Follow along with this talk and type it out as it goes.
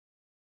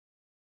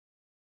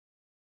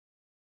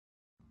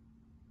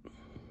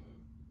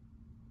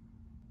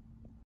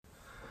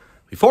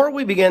Before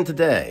we begin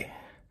today,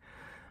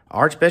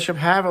 Archbishop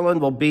Haviland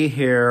will be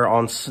here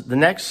on the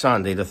next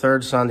Sunday, the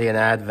third Sunday in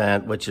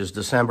Advent, which is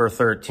December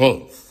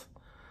 13th.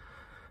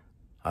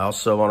 I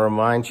also want to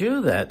remind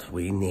you that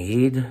we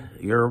need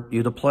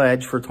you to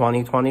pledge for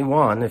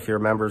 2021. If you're a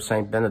member of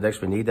St.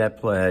 Benedict's, we need that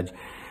pledge.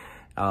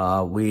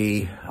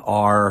 We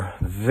are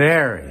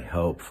very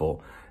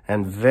hopeful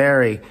and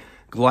very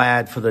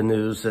glad for the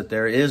news that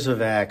there is a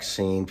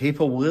vaccine.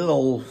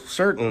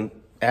 Certain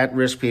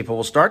at-risk people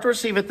will start to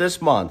receive it this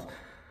month.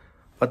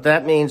 But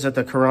that means that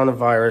the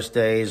coronavirus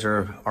days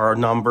are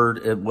numbered.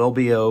 It will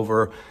be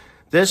over.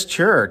 This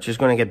church is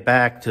going to get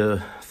back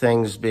to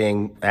things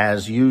being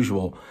as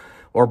usual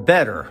or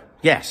better.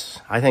 Yes,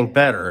 I think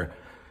better.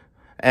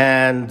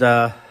 And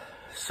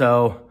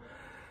so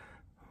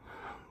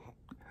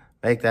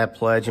make that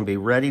pledge and be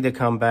ready to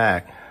come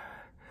back.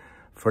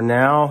 For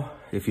now,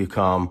 if you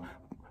come,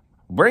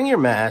 bring your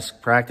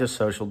mask, practice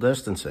social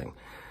distancing.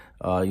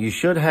 You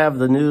should have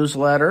the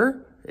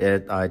newsletter.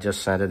 I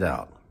just sent it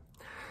out.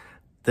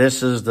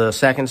 This is the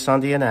second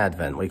Sunday in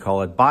Advent. We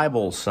call it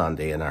Bible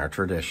Sunday in our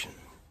tradition.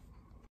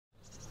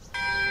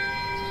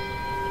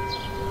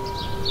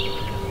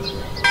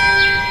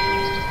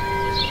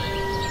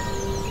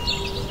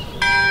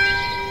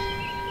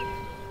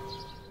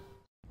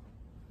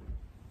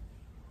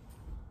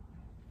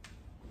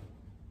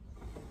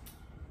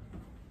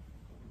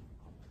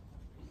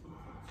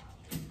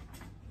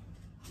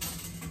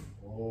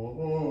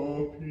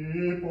 O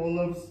people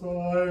of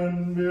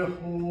Zion,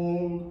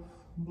 behold,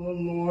 the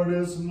Lord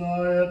is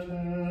nigh at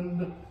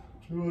hand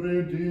to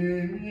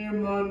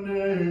redeem the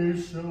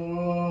nations.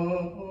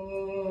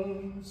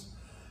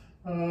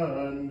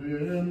 And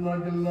in the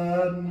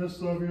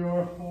gladness of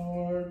your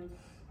heart,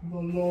 the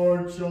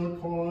Lord shall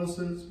cause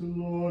his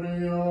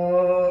glorious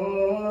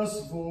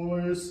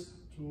voice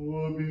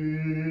to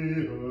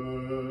be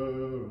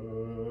heard.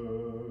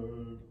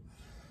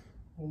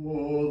 O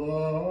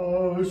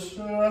thou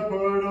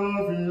shepherd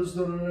of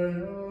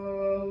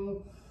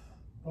Israel,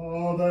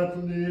 thou that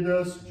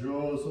leadest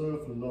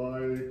Joseph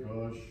like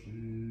a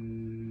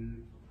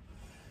sheep.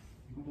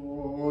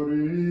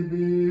 Glory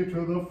be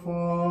to the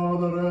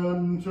Father,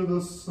 and to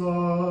the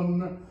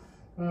Son,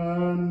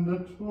 and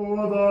to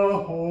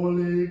the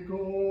Holy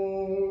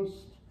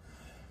Ghost,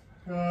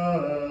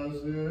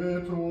 as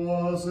it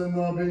was in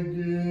the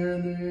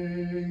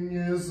beginning,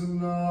 is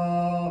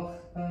now,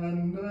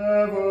 and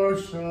ever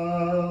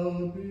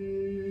shall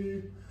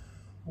be,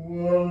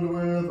 world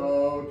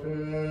without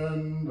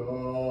end.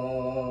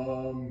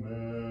 Amen.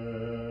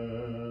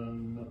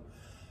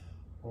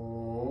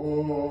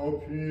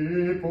 O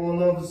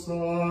people of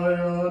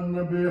Zion,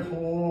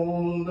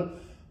 behold,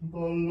 the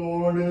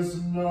Lord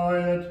is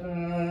nigh at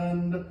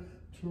hand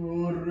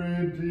to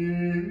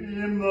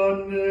redeem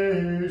the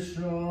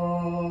nations.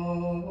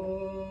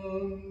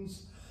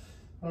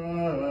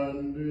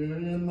 And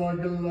in the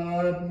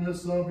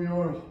gladness of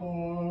your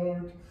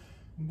heart,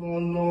 the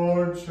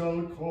Lord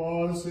shall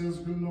cause his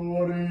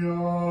glorious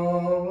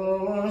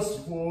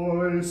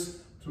voice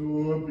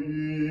to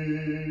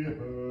be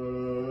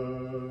heard.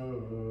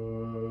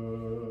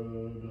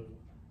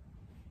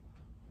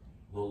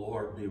 The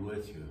Lord be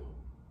with you.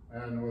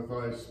 And with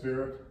thy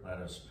spirit. Let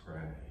us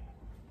pray.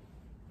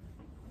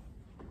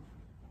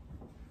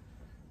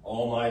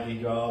 Almighty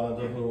God,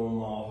 unto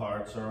whom all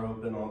hearts are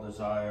open, all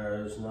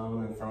desires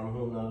known, and from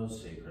whom no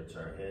secrets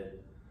are hid,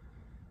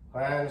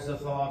 cleanse the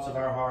thoughts of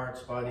our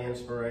hearts by the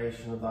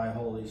inspiration of thy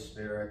Holy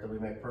Spirit, that we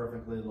may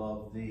perfectly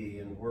love thee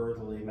and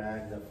worthily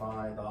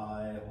magnify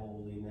thy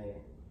holy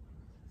name.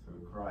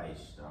 Through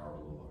Christ our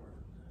Lord.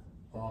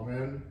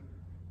 Amen.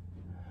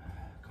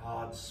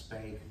 God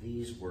spake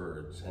these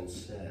words and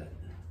said,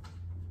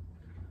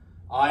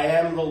 I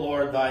am the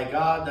Lord thy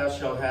God, thou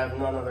shalt have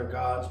none other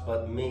gods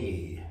but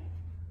me.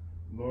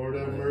 Lord,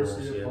 have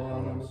mercy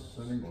upon us,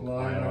 and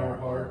incline our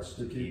hearts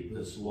to keep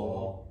this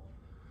law.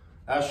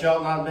 Thou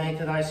shalt not make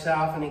to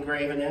thyself any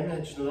graven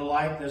image, nor the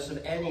likeness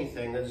of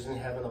anything that is in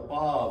heaven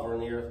above, or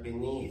in the earth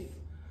beneath,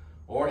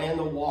 or in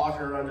the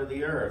water under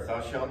the earth.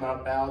 Thou shalt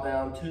not bow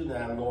down to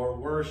them, nor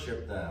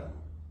worship them.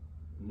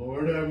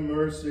 Lord, have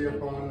mercy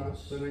upon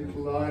us, and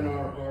incline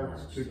our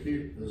hearts to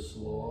keep this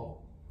law.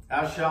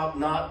 Thou shalt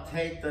not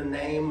take the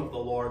name of the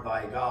Lord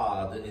thy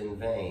God in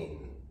vain.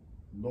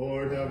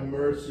 Lord, have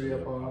mercy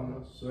upon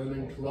us, and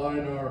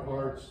incline our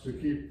hearts to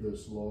keep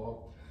this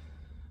law.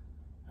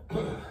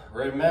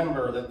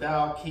 Remember that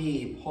thou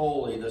keep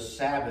holy the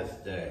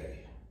Sabbath day.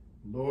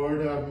 Lord,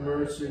 have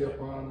mercy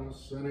upon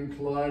us, and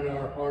incline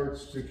our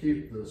hearts to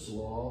keep this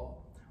law.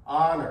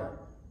 Honor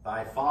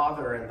thy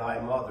father and thy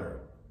mother.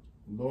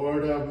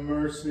 Lord, have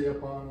mercy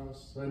upon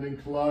us, and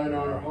incline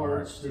our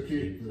hearts to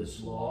keep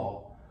this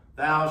law.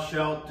 Thou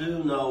shalt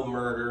do no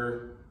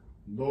murder.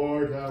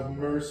 Lord, have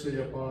mercy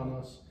upon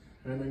us,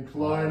 and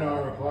incline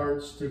our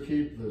hearts to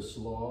keep this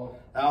law.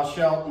 Thou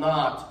shalt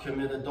not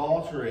commit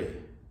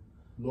adultery.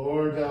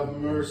 Lord, have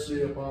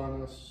mercy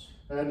upon us,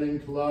 and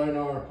incline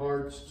our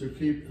hearts to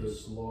keep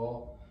this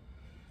law.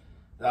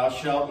 Thou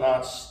shalt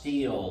not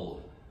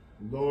steal.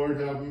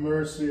 Lord, have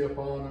mercy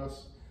upon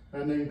us,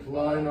 and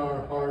incline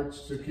our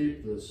hearts to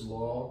keep this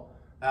law.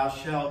 Thou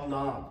shalt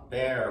not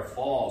bear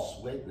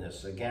false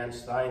witness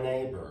against thy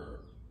neighbor.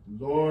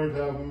 Lord,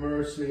 have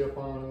mercy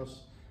upon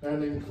us,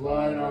 and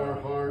incline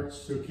our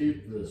hearts to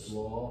keep this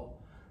law.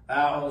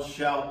 Thou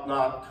shalt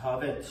not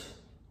covet.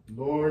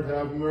 Lord,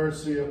 have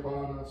mercy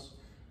upon us,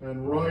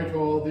 and write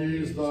all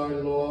these thy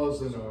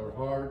laws in our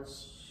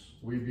hearts,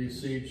 we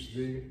beseech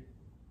thee.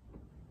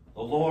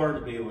 The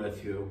Lord be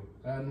with you.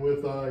 And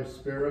with thy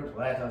spirit.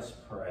 Let us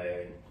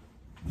pray.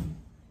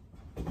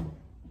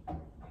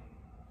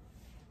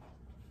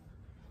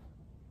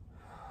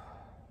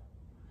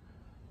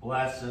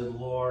 Blessed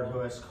Lord, who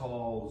hast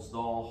caused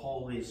all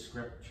holy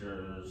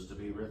scriptures to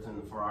be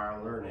written for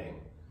our learning,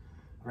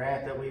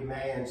 grant that we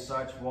may in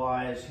such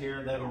wise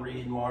hear them,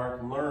 read,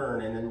 mark,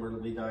 learn, and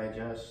inwardly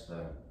digest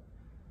them.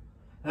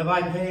 That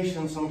by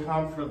patience and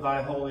comfort of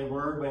thy holy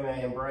word we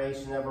may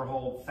embrace and ever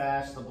hold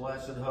fast the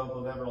blessed hope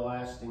of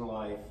everlasting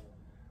life,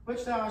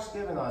 which thou hast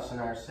given us in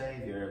our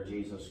Savior,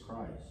 Jesus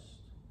Christ.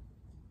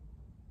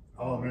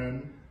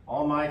 Amen.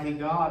 Almighty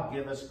God,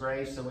 give us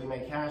grace that we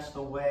may cast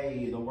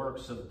away the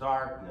works of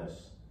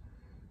darkness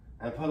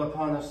and put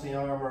upon us the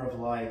armor of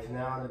light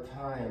now in the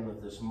time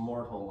of this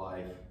mortal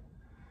life,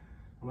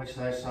 in which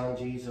thy Son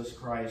Jesus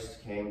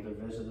Christ came to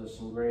visit us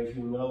in great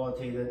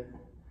humility, that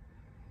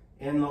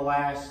in the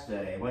last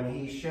day, when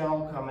he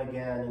shall come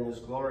again in his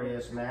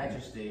glorious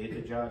majesty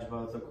to judge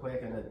both the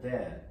quick and the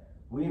dead,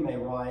 we may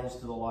rise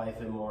to the life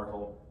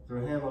immortal,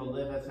 through him who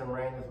liveth and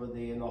reigneth with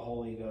thee in the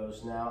Holy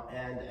Ghost, now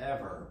and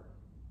ever.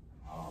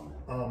 Amen.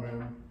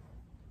 Amen.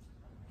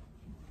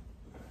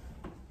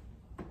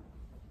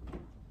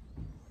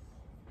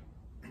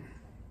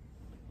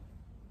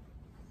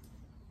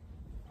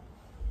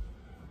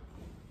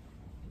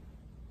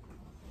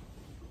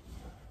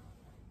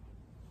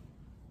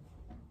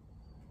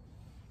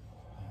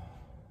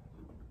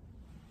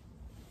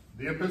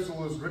 The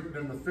epistle is written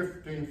in the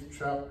 15th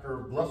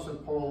chapter of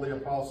Blessed Paul the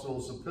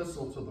Apostle's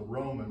epistle to the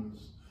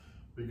Romans,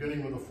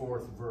 beginning with the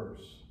 4th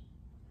verse.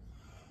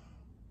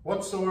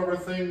 Whatsoever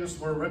things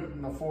were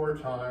written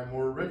aforetime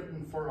were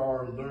written for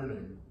our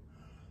learning,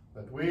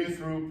 that we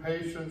through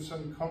patience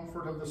and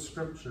comfort of the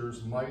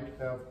Scriptures might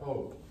have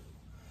hope.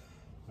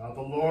 Now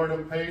the Lord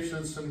of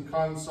patience and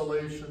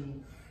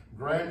consolation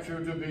grant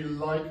you to be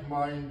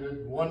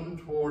like-minded one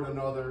toward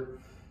another,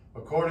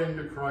 according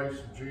to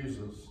Christ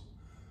Jesus,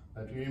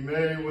 that ye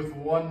may with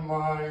one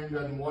mind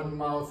and one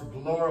mouth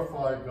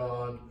glorify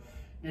God,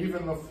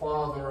 even the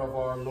Father of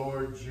our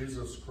Lord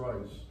Jesus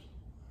Christ.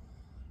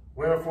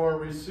 Wherefore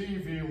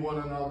receive ye one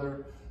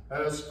another,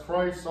 as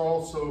Christ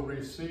also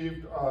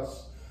received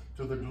us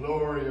to the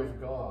glory of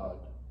God.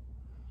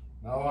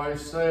 Now I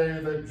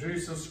say that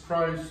Jesus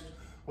Christ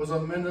was a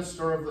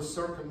minister of the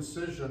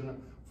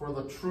circumcision for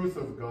the truth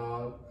of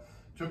God,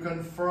 to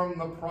confirm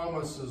the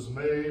promises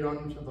made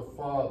unto the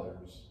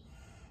fathers,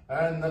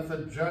 and that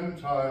the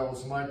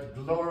Gentiles might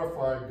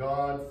glorify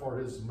God for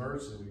his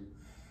mercy,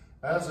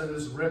 as it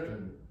is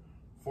written,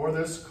 For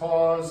this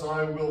cause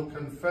I will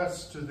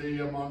confess to thee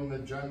among the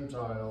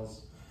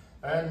Gentiles,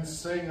 and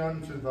sing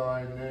unto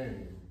thy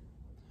name.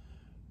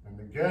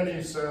 And again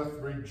he saith,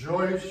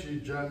 Rejoice,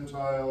 ye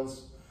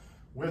Gentiles,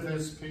 with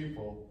his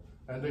people.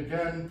 And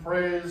again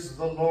praise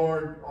the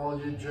Lord, all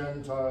ye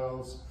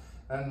Gentiles,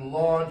 and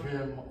laud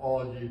him,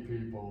 all ye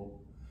people.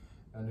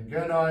 And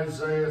again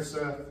Isaiah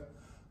saith,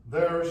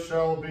 There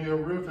shall be a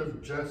root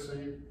of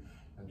Jesse,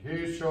 and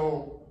he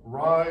shall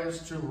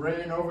rise to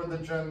reign over the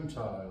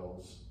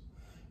Gentiles.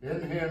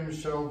 In him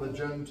shall the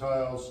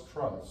Gentiles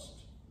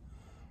trust.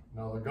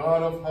 Now the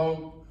God of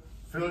hope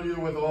fill you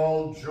with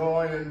all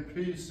joy and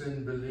peace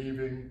in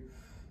believing,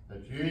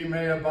 that ye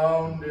may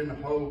abound in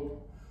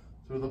hope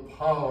through the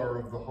power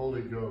of the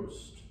Holy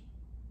Ghost.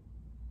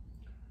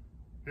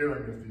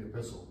 Hearing of the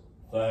epistle.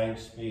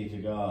 Thanks be to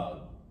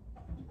God.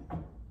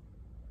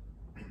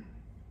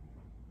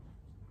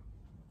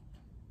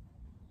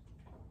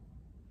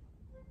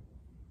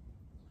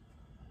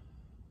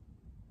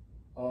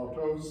 Out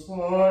of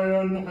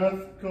Zion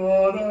hath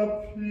God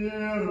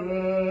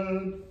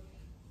appeared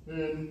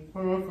in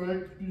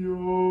perfect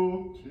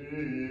beauty.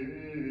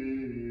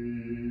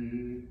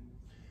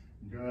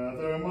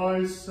 Gather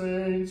my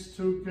saints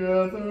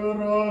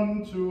together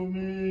unto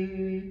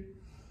me,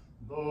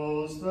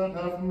 those that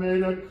have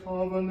made a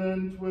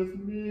covenant with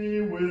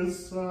me with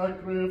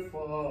sacrifice.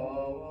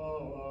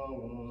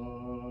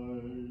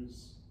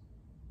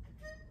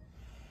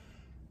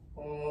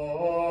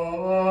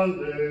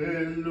 Alleluia,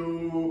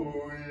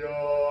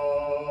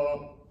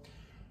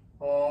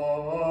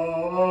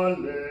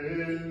 alleluia.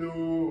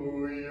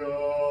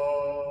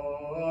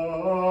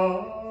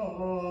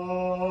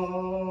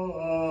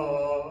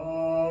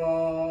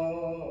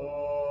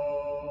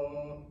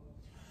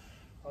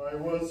 I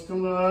was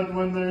glad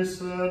when they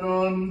said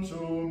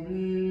unto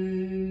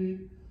me,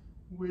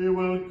 We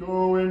will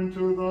go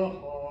into the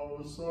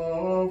house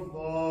of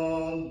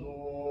the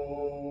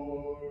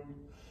Lord.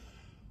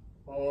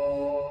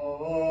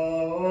 Alleluia.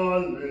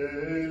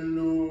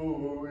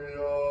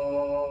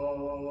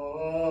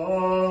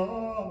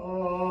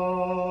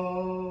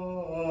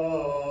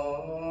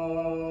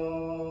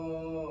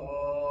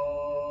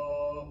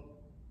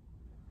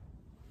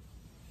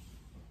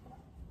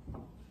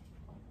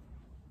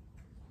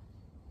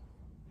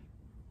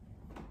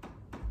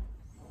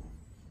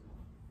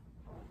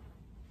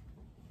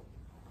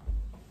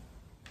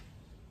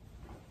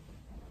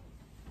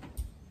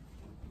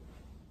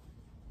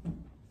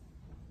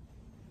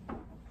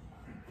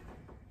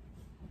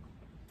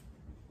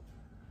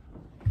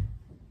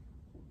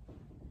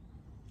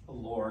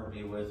 Lord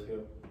be with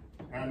you.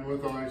 And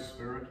with thy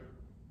spirit.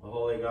 The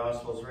Holy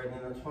Gospel is written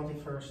in the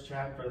 21st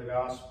chapter of the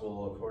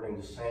Gospel according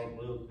to St.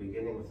 Luke,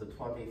 beginning with the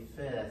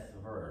 25th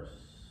verse.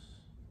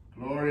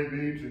 Glory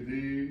be to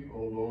thee, O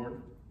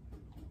Lord.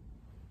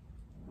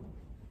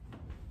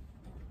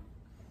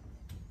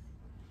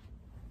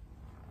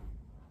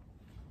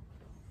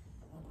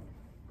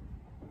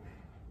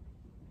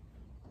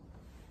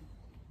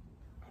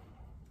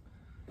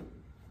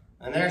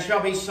 And there shall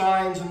be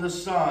signs in the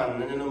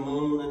sun, and in the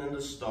moon, and in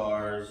the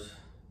stars,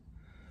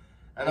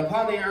 and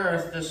upon the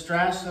earth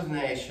distress of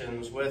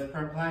nations with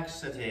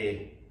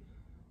perplexity,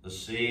 the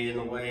sea and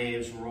the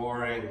waves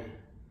roaring,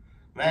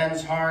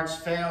 men's hearts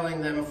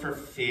failing them for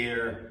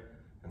fear,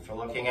 and for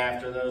looking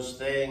after those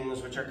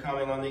things which are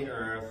coming on the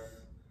earth.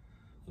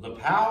 For the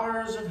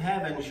powers of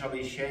heaven shall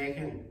be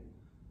shaken,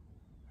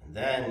 and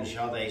then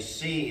shall they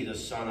see the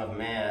Son of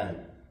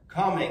Man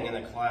coming in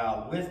a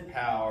cloud with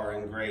power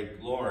and great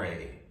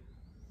glory.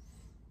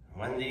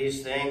 When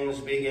these things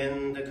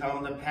begin to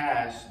come to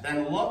pass,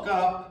 then look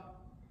up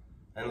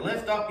and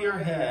lift up your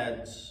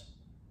heads,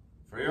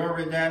 for your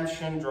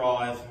redemption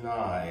draweth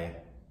nigh.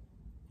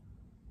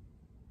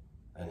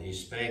 And he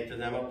spake to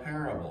them a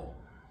parable.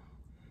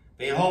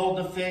 Behold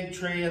the fig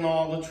tree and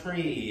all the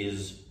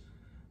trees.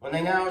 When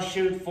they now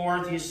shoot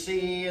forth, ye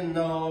see and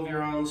know of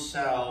your own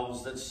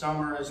selves that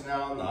summer is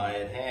now nigh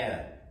at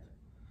hand.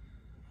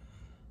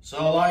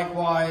 So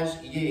likewise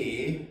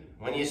ye,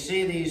 when ye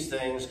see these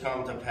things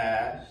come to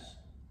pass,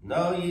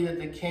 know ye that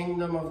the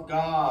kingdom of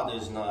God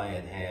is nigh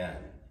at hand.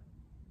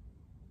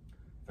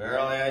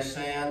 Verily I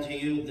say unto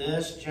you,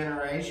 this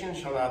generation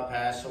shall not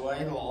pass away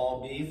till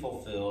all be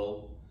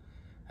fulfilled.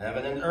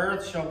 Heaven and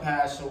earth shall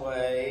pass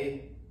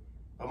away,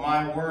 but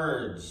my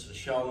words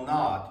shall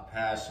not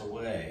pass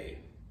away.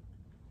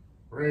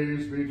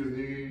 Praise be to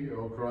thee,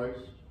 O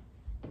Christ.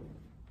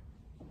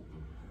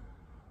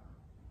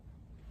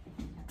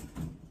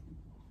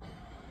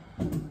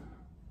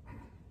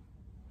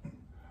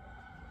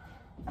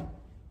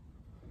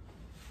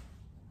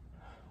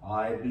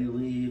 I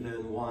believe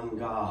in one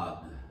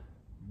God,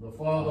 The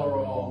Father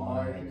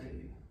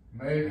Almighty,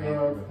 maker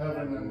of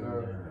heaven and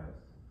earth,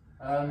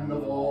 and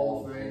of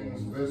all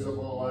things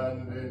visible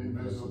and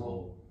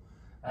invisible,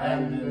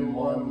 and in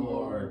one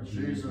Lord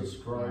Jesus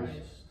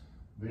Christ,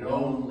 the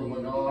only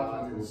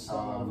begotten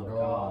Son of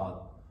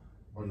God,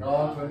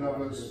 begotten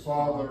of his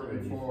Father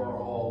before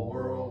all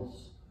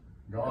worlds,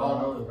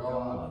 God of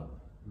God,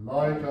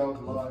 light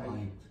of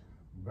light,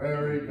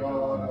 very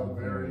God of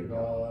very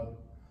God,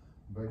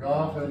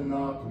 begotten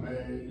not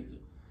made,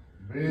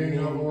 being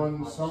of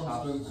one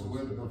substance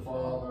with the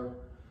Father,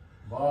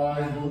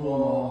 by whom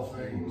all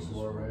things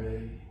were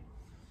made,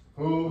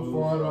 who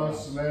for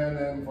us men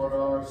and for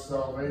our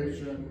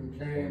salvation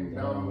came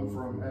down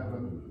from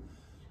heaven,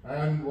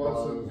 and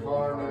was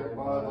incarnate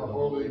by the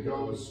Holy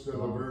Ghost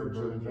of the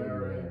Virgin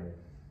Mary,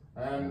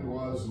 and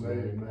was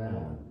made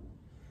man,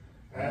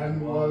 and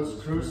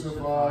was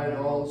crucified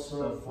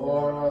also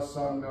for us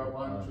under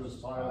Pontius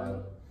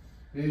Pilate.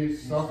 He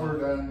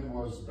suffered and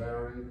was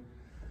buried,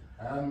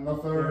 and the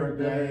third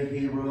day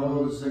he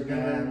rose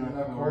again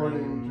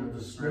according to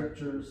the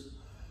Scriptures,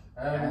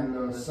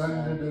 and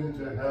ascended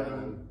into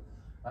heaven,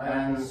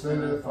 and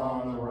sitteth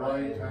on the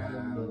right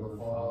hand of the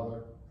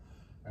Father.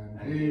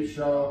 And he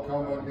shall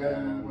come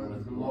again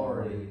with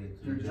glory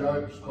to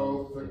judge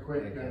both the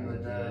quick and the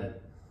dead,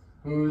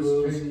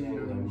 whose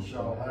kingdom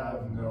shall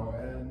have no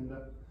end.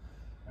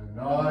 And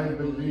I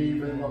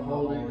believe in the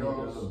Holy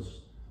Ghost,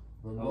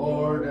 the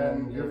Lord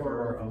and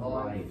giver of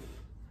life,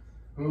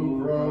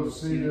 who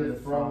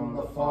proceedeth from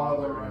the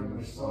Father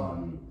and the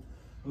Son,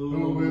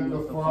 who with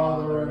the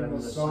Father and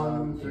the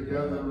Son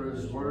together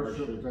is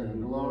worshipped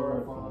and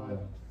glorified,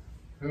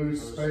 who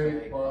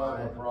spake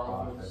by the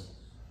prophets.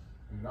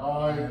 And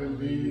I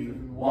believe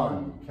in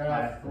one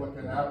Catholic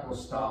and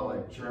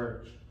Apostolic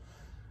Church.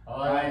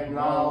 I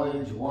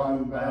acknowledge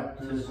one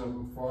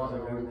baptism for the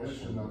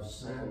remission of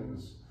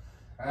sins,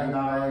 and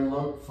I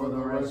look for the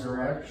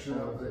resurrection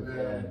of the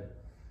dead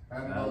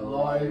and the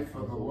life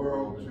of the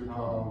world to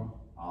come.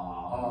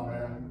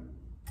 Amen.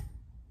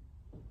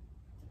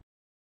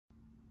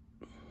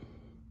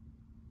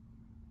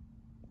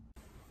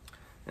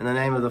 in the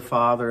name of the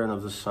Father, and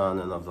of the Son,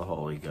 and of the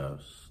Holy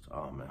Ghost.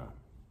 Amen.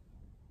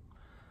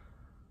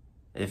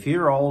 If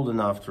you're old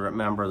enough to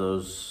remember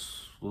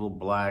those little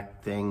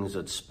black things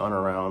that spun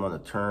around on a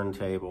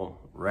turntable,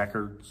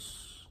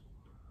 records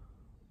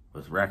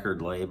with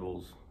record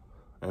labels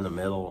in the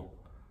middle,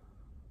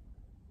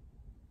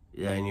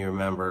 yeah, and you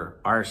remember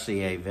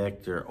RCA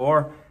Victor,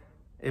 or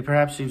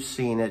perhaps you've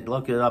seen it,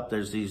 look it up,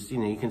 there's these,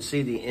 you can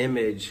see the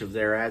image of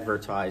their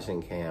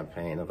advertising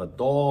campaign of a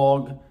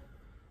dog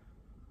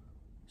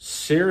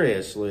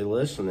seriously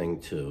listening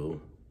to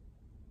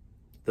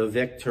the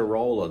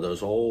Victorola,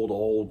 those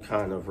old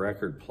kind of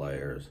record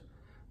players.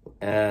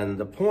 And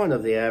the point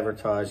of the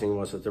advertising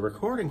was that the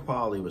recording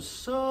quality was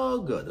so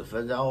good, the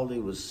fidelity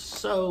was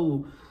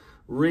so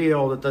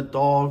real that the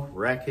dog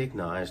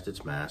recognized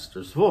its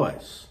master's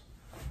voice.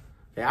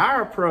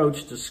 Our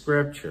approach to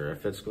Scripture,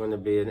 if it's going to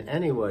be in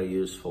any way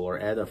useful or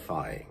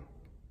edifying,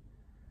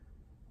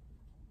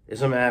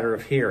 is a matter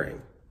of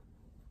hearing.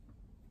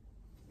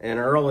 In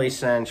early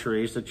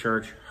centuries, the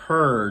church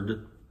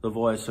heard the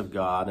voice of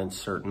God in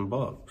certain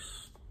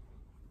books.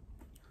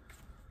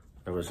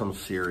 There was some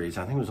series,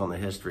 I think it was on the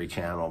History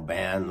Channel,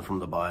 banned from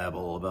the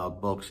Bible,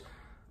 about books.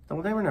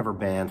 No, they were never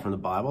banned from the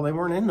Bible. They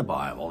weren't in the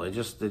Bible.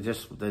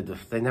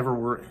 They never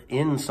were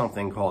in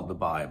something called the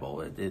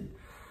Bible.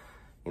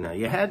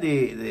 You had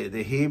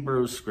the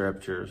Hebrew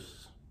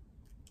Scriptures.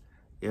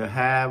 You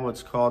have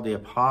what's called the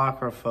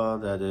Apocrypha,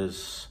 that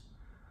is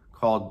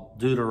called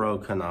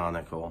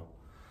deuterocanonical.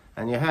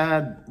 And you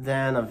had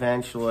then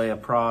eventually a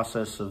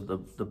process of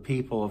the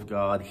people of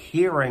God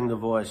hearing the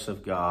voice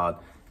of God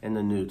in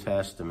the New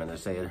Testament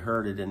as they had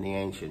heard it in the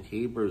ancient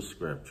Hebrew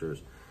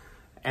Scriptures.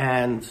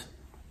 And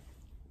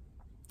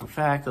the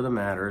fact of the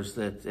matter is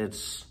that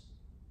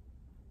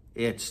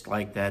it's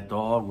like that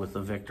dog with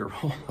the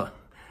Victrola.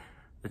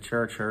 The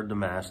church heard the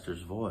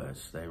Master's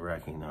voice. They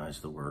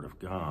recognized the Word of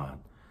God.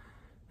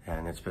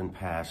 And it's been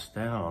passed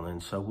down.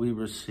 And so we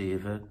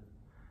receive it.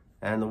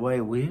 And the way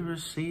we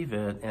receive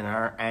it in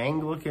our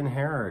Anglican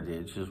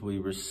heritage is we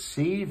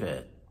receive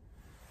it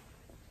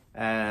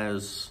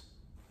as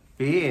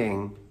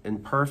being in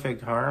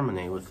perfect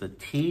harmony with the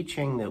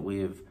teaching that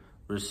we've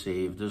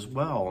received as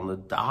well, and the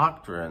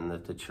doctrine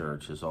that the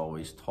church has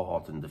always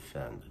taught and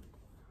defended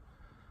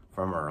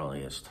from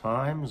earliest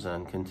times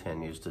and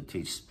continues to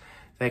teach.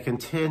 They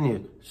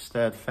continued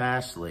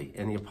steadfastly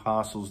in the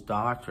apostles'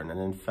 doctrine and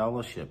in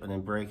fellowship and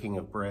in breaking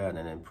of bread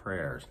and in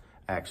prayers.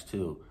 Acts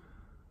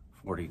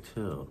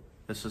 2:42.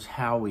 This is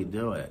how we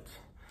do it.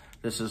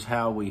 This is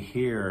how we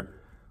hear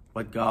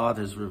what God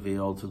has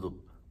revealed to the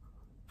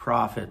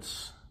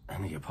prophets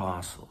and the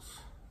apostles.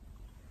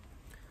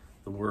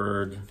 The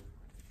Word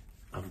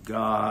of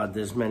God,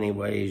 there's many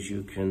ways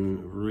you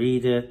can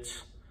read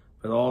it,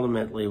 but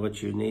ultimately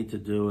what you need to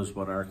do is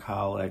what our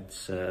collect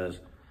says: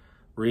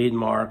 read,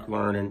 mark,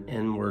 learn, and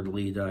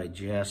inwardly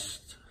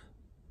digest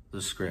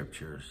the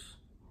Scriptures,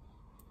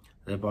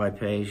 that by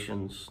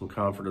patience and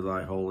comfort of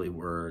thy holy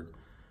word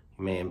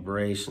you may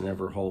embrace and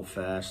ever hold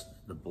fast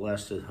the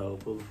blessed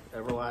hope of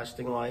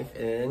everlasting life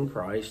in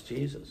Christ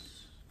Jesus.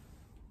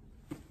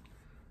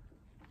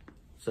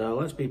 So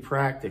let's be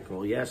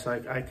practical. Yes,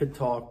 I could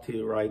talk to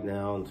you right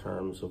now in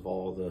terms of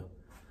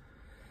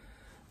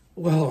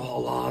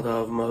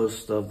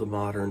most of the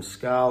modern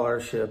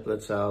scholarship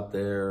that's out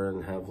there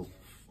and have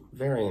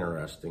very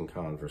interesting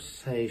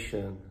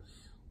conversations.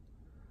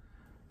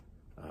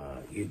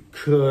 You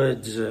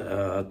could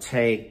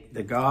take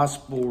the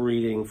gospel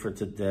reading for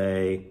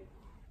today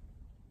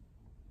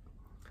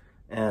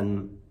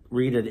and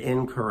read it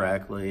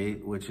incorrectly,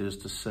 which is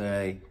to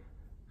say,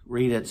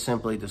 read it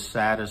simply to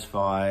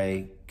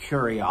satisfy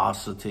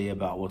curiosity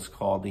about what's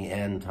called the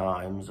end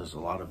times. There's a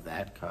lot of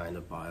that kind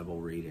of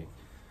Bible reading.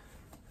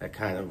 That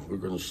kind of, we're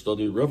going to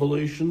study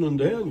Revelation and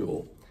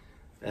Daniel.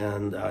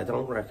 And I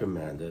don't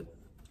recommend it.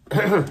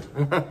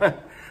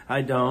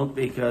 I don't,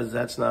 because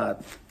that's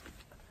not...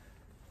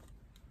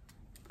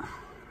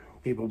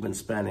 People have been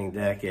spending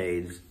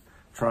decades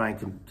trying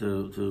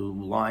to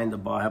line the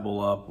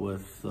Bible up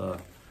with the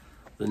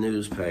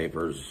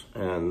newspapers,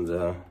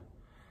 and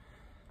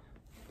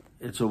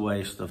it's a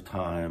waste of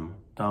time.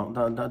 Don't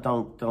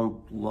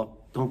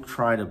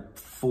try to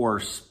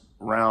force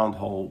round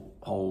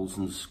holes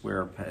and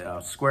square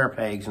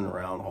pegs in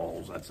round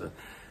holes.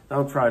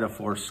 Don't try to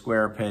force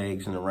square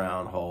pegs in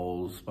round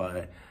holes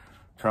by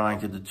trying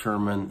to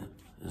determine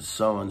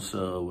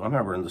so-and-so. I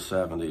remember in the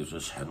 70s,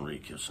 was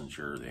Henry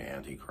Kissinger, the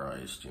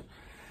Antichrist.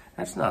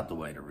 That's not the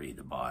way to read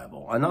the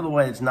Bible. Another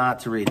way it's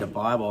not to read the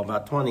Bible,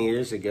 about 20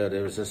 years ago,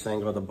 there was this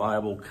thing called the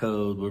Bible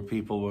Code, where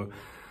people were,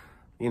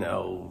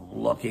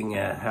 looking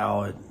at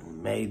how it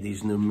made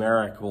these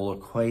numerical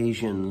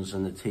equations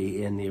in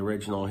the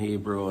original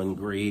Hebrew and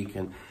Greek,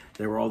 and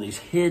there were all these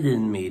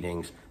hidden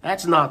meanings.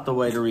 That's not the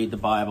way to read the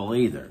Bible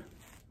either.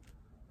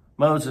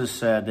 Moses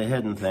said, the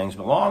hidden things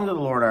belong to the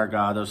Lord our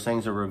God. Those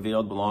things are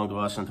revealed belong to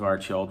us and to our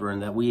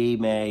children, that we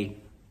may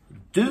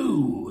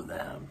do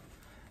them.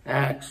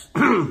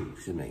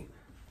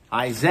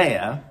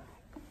 Isaiah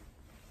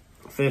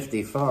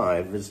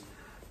 55 is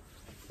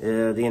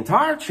the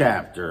entire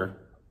chapter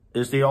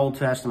is the Old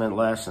Testament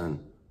lesson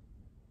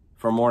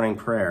for morning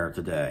prayer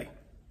today.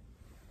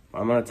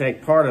 I'm going to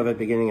take part of it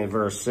beginning in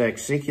verse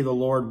 6. Seek ye the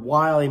Lord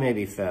while he may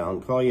be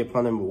found. Call ye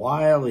upon him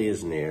while he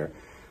is near.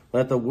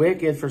 Let the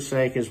wicked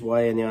forsake his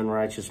way, and the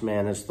unrighteous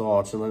man his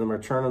thoughts, and let him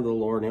return unto the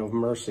Lord, and he'll have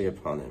mercy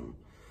upon him.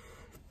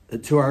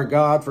 To our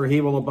God, for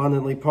he will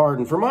abundantly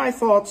pardon. For my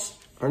thoughts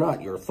are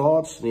not your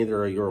thoughts, neither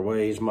are your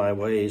ways my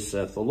ways,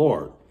 saith the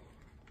Lord.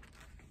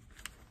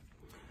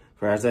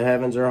 For as the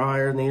heavens are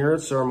higher than the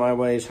earth, so are my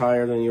ways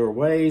higher than your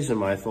ways, and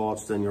my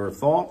thoughts than your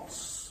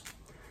thoughts.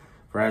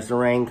 For as the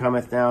rain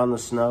cometh down the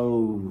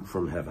snow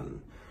from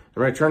heaven,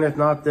 and returneth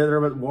not thither,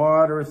 but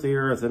watereth the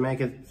earth, and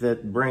maketh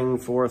it bring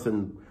forth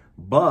and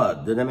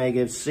bud, that it may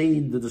give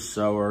seed to the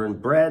sower,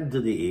 and bread to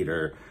the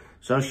eater,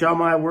 so shall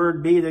my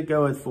word be that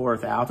goeth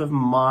forth out of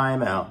my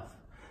mouth.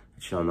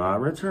 It shall not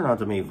return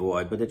unto me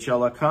void, but it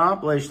shall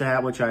accomplish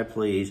that which I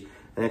please,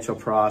 and it shall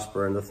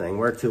prosper in the thing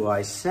whereto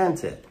I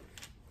sent it.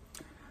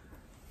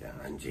 Yeah,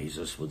 and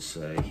Jesus would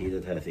say, he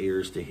that hath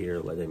ears to hear,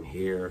 let him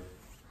hear.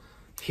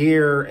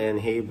 Hear in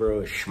Hebrew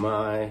is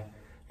shmai,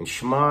 and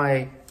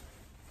shmai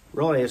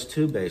really has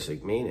two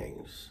basic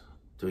meanings,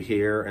 to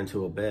hear and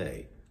to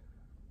obey.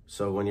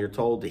 So when you're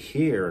told to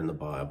hear in the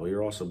Bible,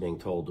 you're also being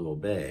told to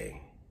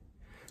obey.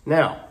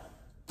 Now,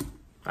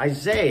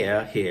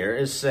 Isaiah here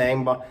is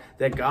saying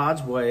that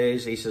God's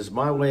ways, he says,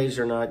 my ways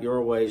are not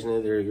your ways,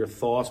 neither your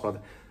thoughts.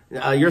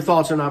 Your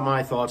thoughts are not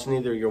my thoughts,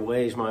 neither your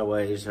ways my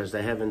ways. As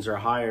the heavens are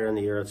higher than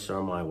the earth, so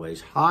are my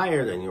ways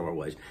higher than your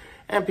ways.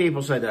 And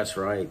people say, that's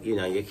right. You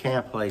know, you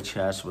can't play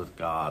chess with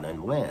God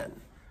and win.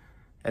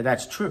 And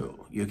that's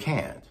true. You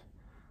can't.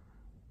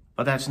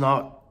 But that's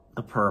not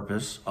the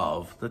purpose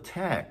of the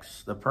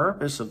text. The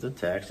purpose of the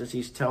text is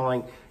he's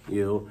telling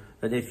you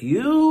that if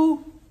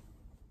you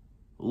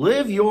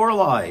live your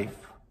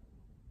life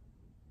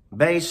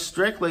based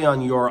strictly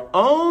on your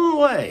own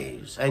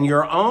ways and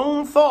your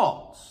own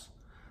thoughts,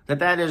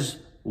 that is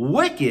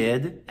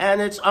wicked and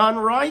it's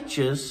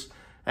unrighteous,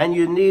 and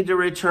you need to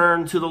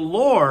return to the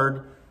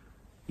Lord.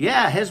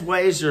 Yeah, his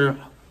ways are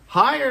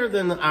higher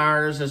than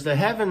ours, as the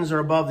heavens are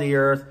above the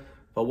earth.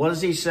 But what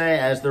does he say?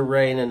 As the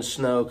rain and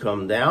snow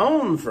come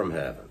down from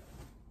heaven.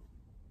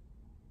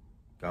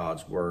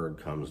 God's word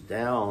comes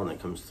down. It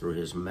comes through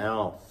his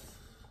mouth.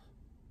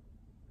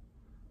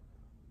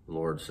 The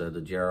Lord said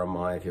to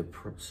Jeremiah, if you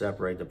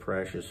separate the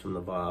precious from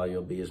the vile,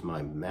 you'll be as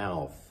my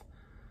mouth.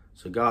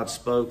 So God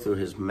spoke through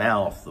his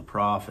mouth, the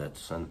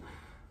prophets,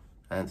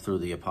 and through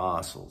the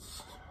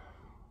apostles.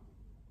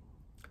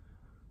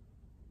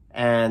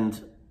 And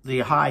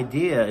the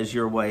idea is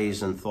your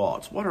ways and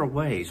thoughts. What are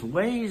ways?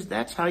 Ways,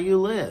 that's how you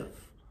live.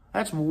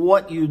 That's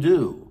what you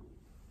do.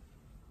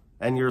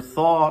 And your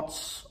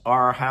thoughts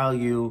are how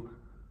you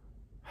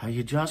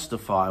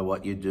justify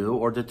what you do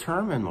or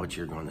determine what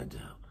you're going to do.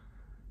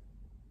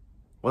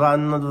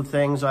 One of the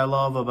things I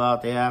love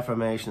about the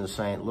affirmation of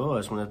St.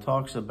 Louis, when it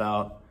talks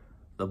about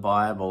the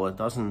Bible, it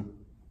doesn't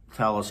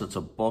tell us it's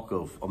a book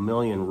of a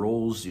million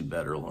rules you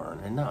better learn.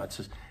 And no, it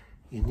says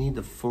you need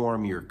to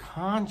form your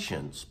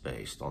conscience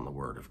based on the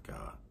Word of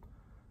God.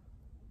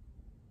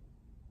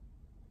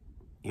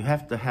 You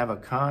have to have a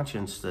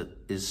conscience that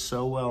is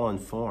so well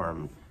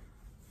informed,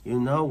 you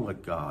know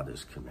what God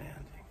is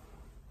commanding.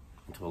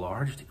 And to a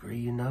large degree,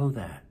 you know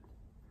that.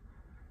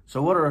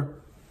 So what are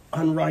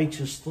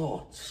unrighteous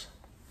thoughts?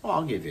 Well,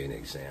 I'll give you an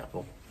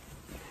example.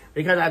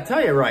 Because I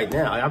tell you right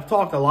now, I've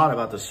talked a lot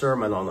about the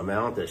Sermon on the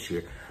Mount this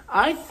year.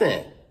 I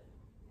think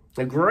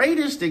the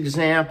greatest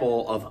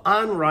example of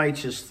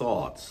unrighteous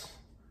thoughts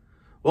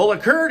will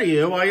occur to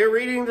you while you're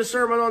reading the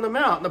Sermon on the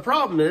Mount. And the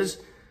problem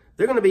is,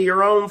 they're going to be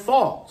your own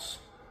thoughts.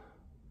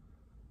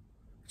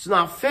 It's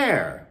not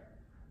fair.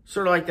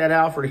 Sort of like that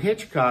Alfred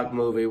Hitchcock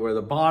movie where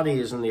the body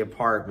is in the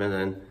apartment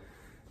and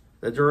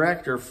the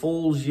director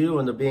fools you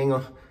into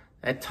being,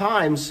 at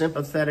times,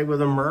 sympathetic with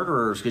the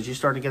murderers because you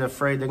start to get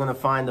afraid they're going to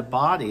find the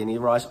body and you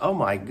realize, oh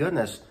my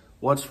goodness,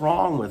 what's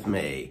wrong with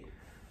me?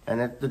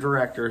 And the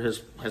director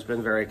has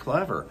been very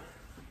clever.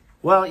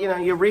 Well, you know,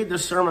 you read the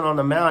Sermon on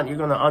the Mount, you're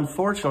going to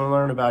unfortunately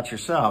learn about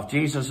yourself.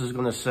 Jesus is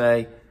going to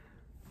say,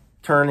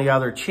 turn the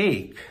other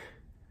cheek.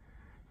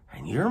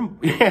 And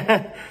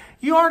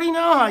you already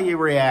know how you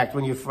react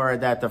when you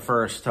heard that the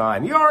first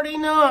time. You already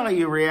know how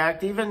you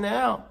react even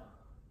now.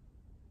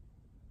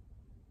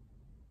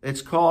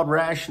 It's called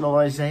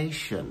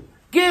rationalization.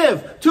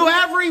 Give to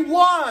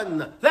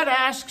everyone that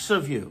asks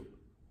of you.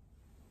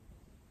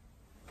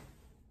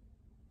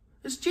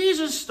 Is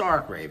Jesus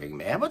stark raving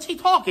man? What's he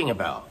talking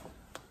about?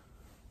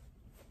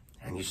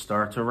 And you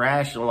start to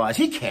rationalize.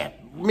 He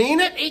can't mean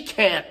it. He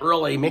can't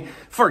really mean.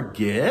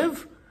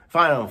 Forgive? If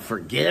I don't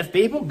forgive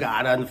people,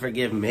 God doesn't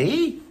forgive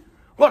me.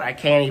 What, I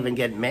can't even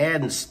get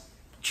mad and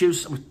chew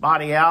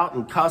somebody out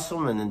and cuss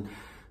them? And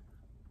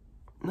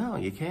no,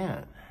 you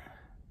can't.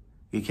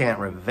 You can't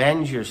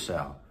revenge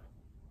yourself.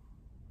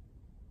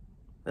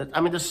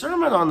 I mean, the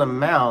Sermon on the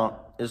Mount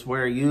is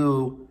where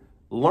you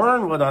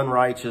learn what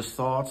unrighteous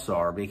thoughts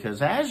are,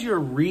 because as you're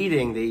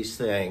reading these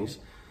things,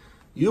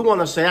 you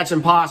want to say, that's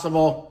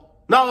impossible.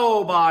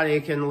 Nobody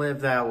can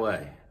live that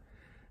way.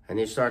 And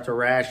you start to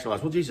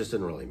rationalize, well, Jesus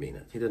didn't really mean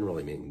it. He didn't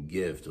really mean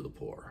give to the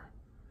poor.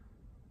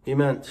 He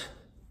meant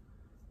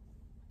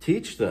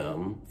teach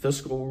them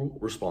fiscal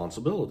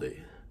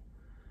responsibility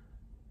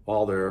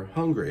while they're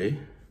hungry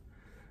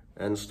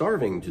and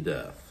starving to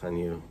death. And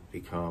you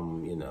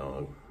become, you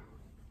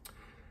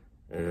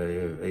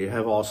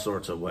have all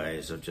sorts of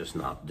ways of just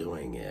not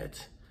doing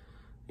it.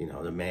 You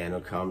know, the man who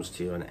comes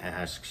to you and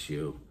asks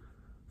you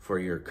for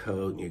your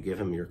coat, and you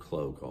give him your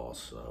cloak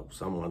also.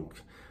 Someone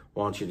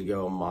wants you to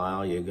go a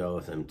mile, you go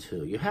with them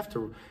too. You have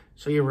to,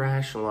 so you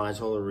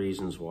rationalize all the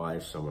reasons why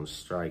if someone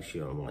strikes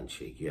you on one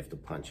cheek, you have to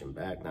punch him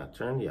back, not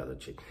turn the other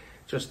cheek.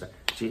 Just,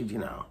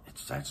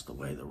 that's the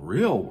way the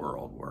real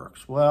world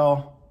works.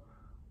 Well,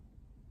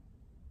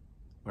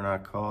 we're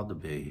not called to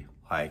be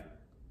like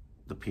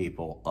the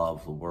people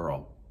of the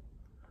world.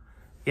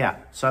 Yeah,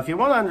 so if you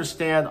want to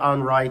understand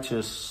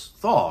unrighteous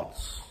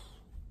thoughts,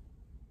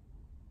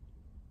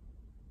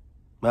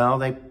 well,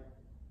 they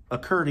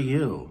occur to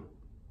you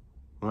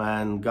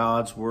when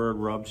God's word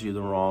rubs you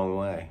the wrong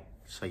way.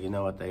 So you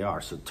know what they are.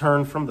 So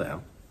turn from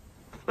them.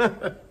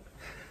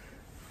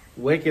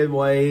 Wicked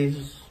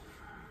ways,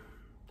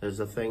 there's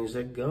the things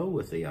that go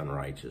with the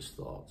unrighteous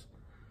thoughts.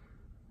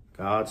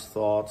 God's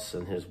thoughts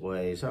and his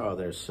ways,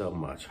 they're so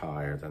much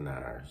higher than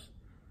ours.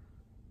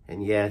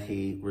 And yet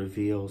he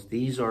reveals,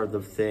 these are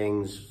the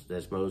things,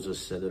 as Moses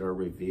said, that are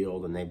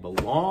revealed, and they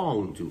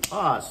belong to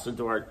us and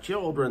to our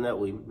children that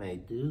we may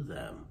do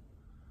them.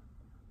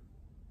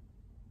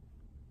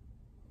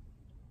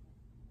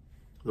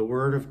 The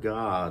word of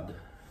God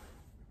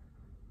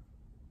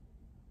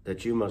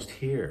that you must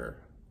hear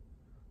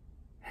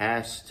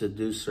has to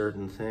do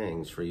certain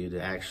things for you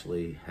to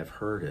actually have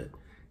heard it.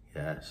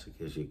 Yes, it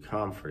gives you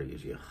comfort, it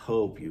gives you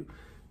hope, you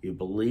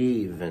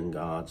believe in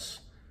God's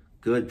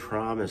good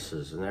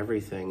promises and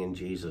everything in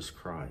Jesus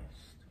Christ.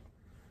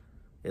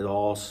 It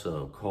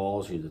also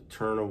calls you to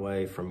turn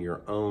away from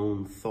your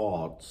own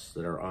thoughts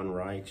that are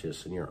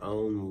unrighteous and your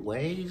own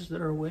ways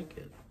that are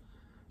wicked.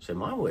 Say,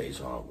 my ways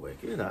aren't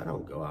wicked. I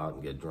don't go out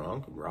and get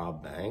drunk and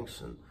rob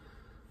banks and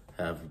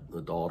have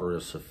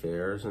adulterous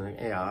affairs. And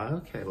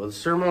okay, well, the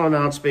Sermon on the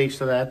Mount speaks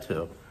to that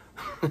too.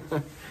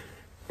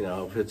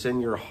 If it's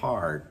in your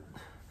heart.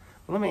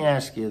 Well, let me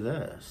ask you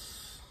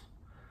this.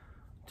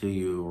 Do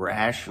you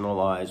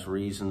rationalize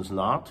reasons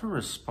not to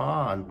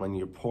respond when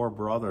your poor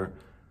brother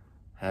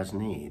has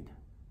need?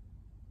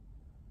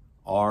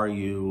 Are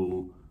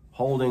you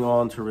holding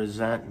on to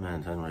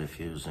resentment and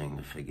refusing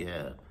to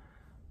forgive?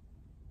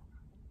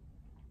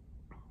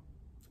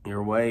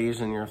 Your ways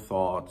and your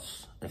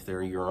thoughts, if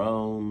they're your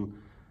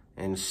own,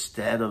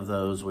 instead of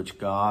those which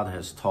God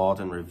has taught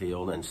and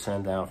revealed and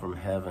sent down from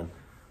heaven,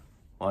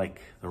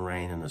 like the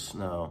rain and the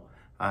snow,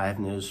 I have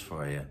news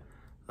for you.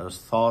 Those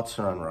thoughts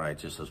are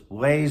unrighteous. Those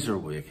ways are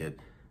wicked.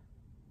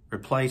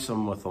 Replace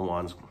them with the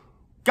ones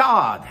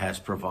God has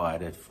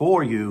provided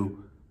for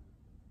you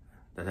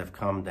that have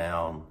come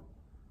down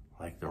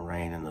like the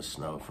rain and the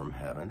snow from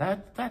heaven.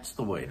 That's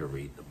the way to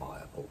read the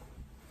Bible.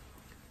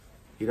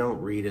 You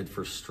don't read it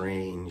for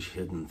strange,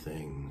 hidden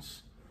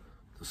things,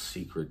 the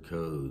secret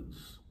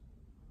codes,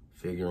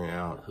 figuring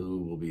out who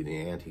will be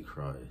the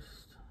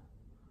Antichrist.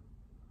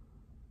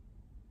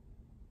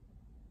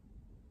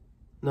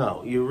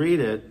 No, you read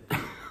it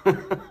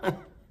to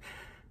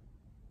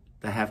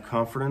have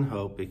comfort and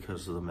hope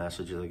because of the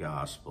message of the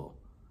gospel.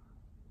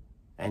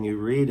 And you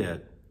read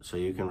it so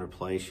you can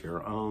replace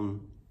your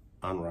own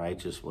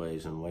unrighteous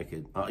ways and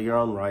your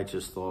own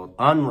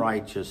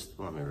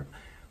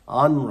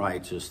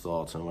unrighteous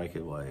thoughts and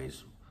wicked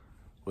ways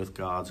with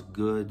God's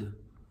good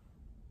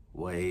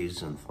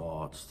ways and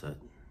thoughts that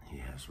he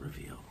has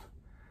revealed.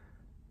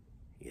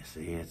 You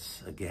see,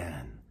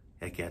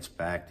 it gets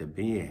back to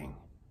being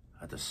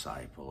a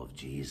disciple of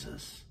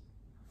Jesus.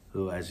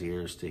 Who has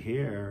ears to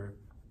hear,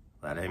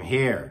 let him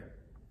hear.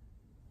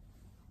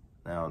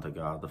 Now unto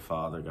God the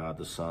Father, God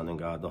the Son, and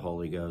God the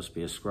Holy Ghost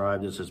be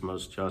ascribed as is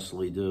most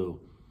justly due,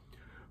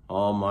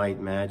 all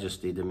might,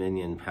 majesty,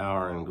 dominion,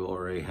 power, and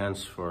glory,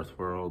 henceforth,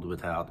 world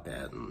without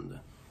end.